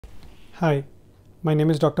Hi, my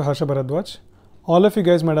name is Dr. Harsha Bharadwaj. All of you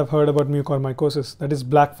guys might have heard about mucormycosis, that is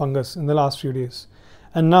black fungus, in the last few days.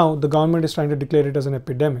 And now the government is trying to declare it as an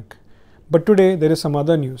epidemic. But today there is some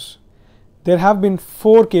other news. There have been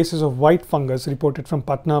 4 cases of white fungus reported from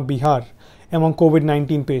Patna, Bihar among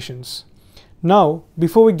COVID-19 patients. Now,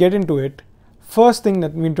 before we get into it, first thing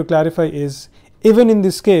that we need to clarify is, even in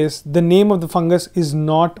this case, the name of the fungus is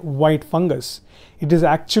not white fungus. It is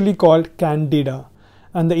actually called Candida.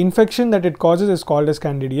 And the infection that it causes is called as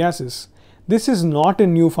candidiasis. This is not a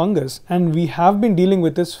new fungus and we have been dealing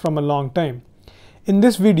with this from a long time. In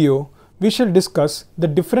this video, we shall discuss the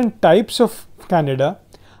different types of Candida,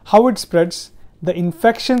 how it spreads, the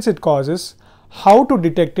infections it causes, how to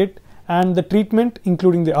detect it, and the treatment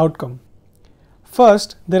including the outcome.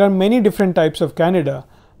 First, there are many different types of Candida,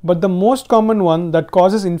 but the most common one that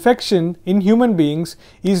causes infection in human beings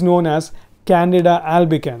is known as Candida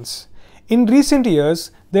albicans. In recent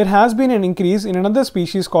years, there has been an increase in another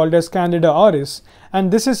species called as Candida auris, and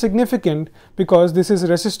this is significant because this is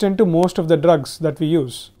resistant to most of the drugs that we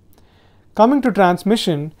use. Coming to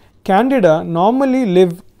transmission, Candida normally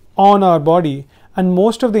live on our body and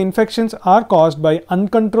most of the infections are caused by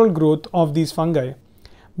uncontrolled growth of these fungi.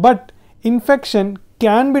 But infection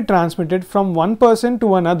can be transmitted from one person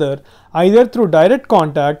to another either through direct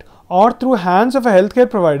contact or through hands of a healthcare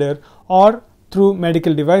provider or through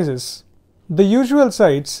medical devices. The usual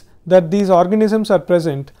sites that these organisms are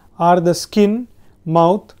present are the skin,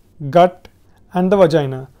 mouth, gut, and the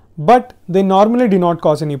vagina, but they normally do not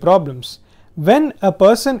cause any problems. When a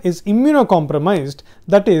person is immunocompromised,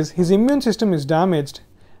 that is, his immune system is damaged,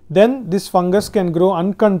 then this fungus can grow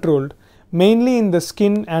uncontrolled, mainly in the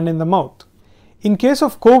skin and in the mouth. In case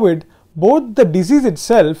of COVID, both the disease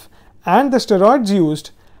itself and the steroids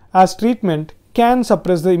used as treatment can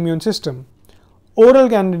suppress the immune system. Oral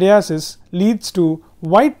candidiasis leads to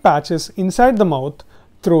white patches inside the mouth,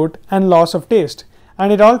 throat, and loss of taste,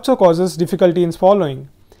 and it also causes difficulty in swallowing.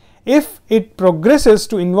 If it progresses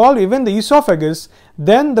to involve even the esophagus,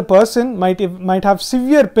 then the person might have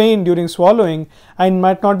severe pain during swallowing and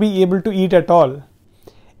might not be able to eat at all.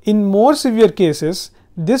 In more severe cases,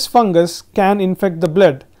 this fungus can infect the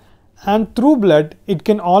blood, and through blood it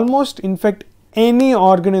can almost infect any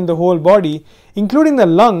organ in the whole body, including the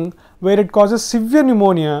lung, where it causes severe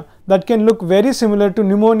pneumonia that can look very similar to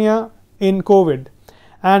pneumonia in COVID.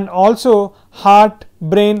 And also heart,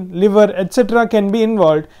 brain, liver, etc. can be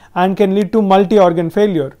involved and can lead to multi-organ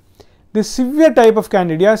failure. This severe type of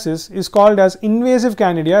candidiasis is called as invasive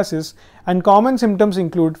candidiasis, and common symptoms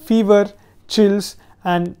include fever, chills,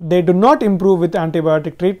 and they do not improve with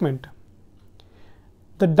antibiotic treatment.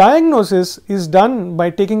 The diagnosis is done by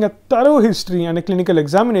taking a thorough history and a clinical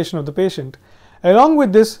examination of the patient. Along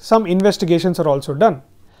with this, some investigations are also done.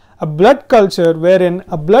 A blood culture wherein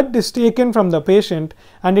a blood is taken from the patient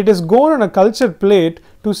and it is grown on a culture plate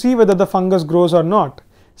to see whether the fungus grows or not.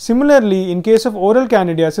 Similarly, in case of oral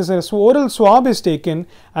candidiasis, an oral swab is taken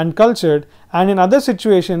and cultured, and in other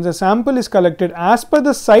situations a sample is collected as per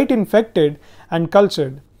the site infected and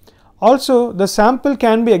cultured. Also, the sample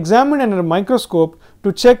can be examined under a microscope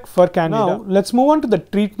to check for Candida. Now, let's move on to the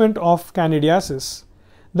treatment of candidiasis.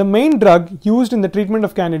 The main drug used in the treatment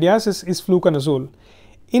of candidiasis is fluconazole.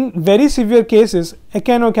 In very severe cases,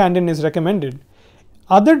 echinocandin is recommended.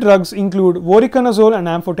 Other drugs include voriconazole and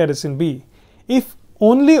amphotericin B. If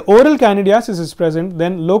only oral candidiasis is present,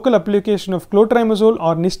 then local application of clotrimazole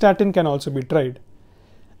or nystatin can also be tried.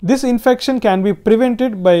 This infection can be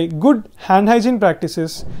prevented by good hand hygiene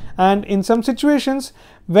practices, and in some situations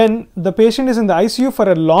when the patient is in the ICU for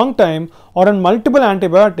a long time or on multiple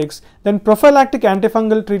antibiotics, then prophylactic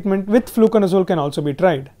antifungal treatment with fluconazole can also be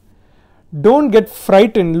tried. Don't get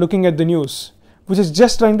frightened looking at the news, which is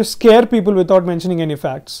just trying to scare people without mentioning any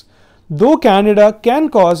facts. Though Candida can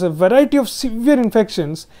cause a variety of severe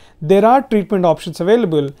infections, there are treatment options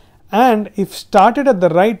available, and if started at the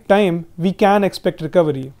right time, we can expect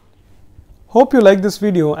recovery. Hope you like this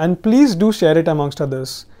video and please do share it amongst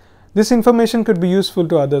others. This information could be useful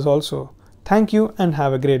to others also. Thank you and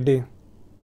have a great day.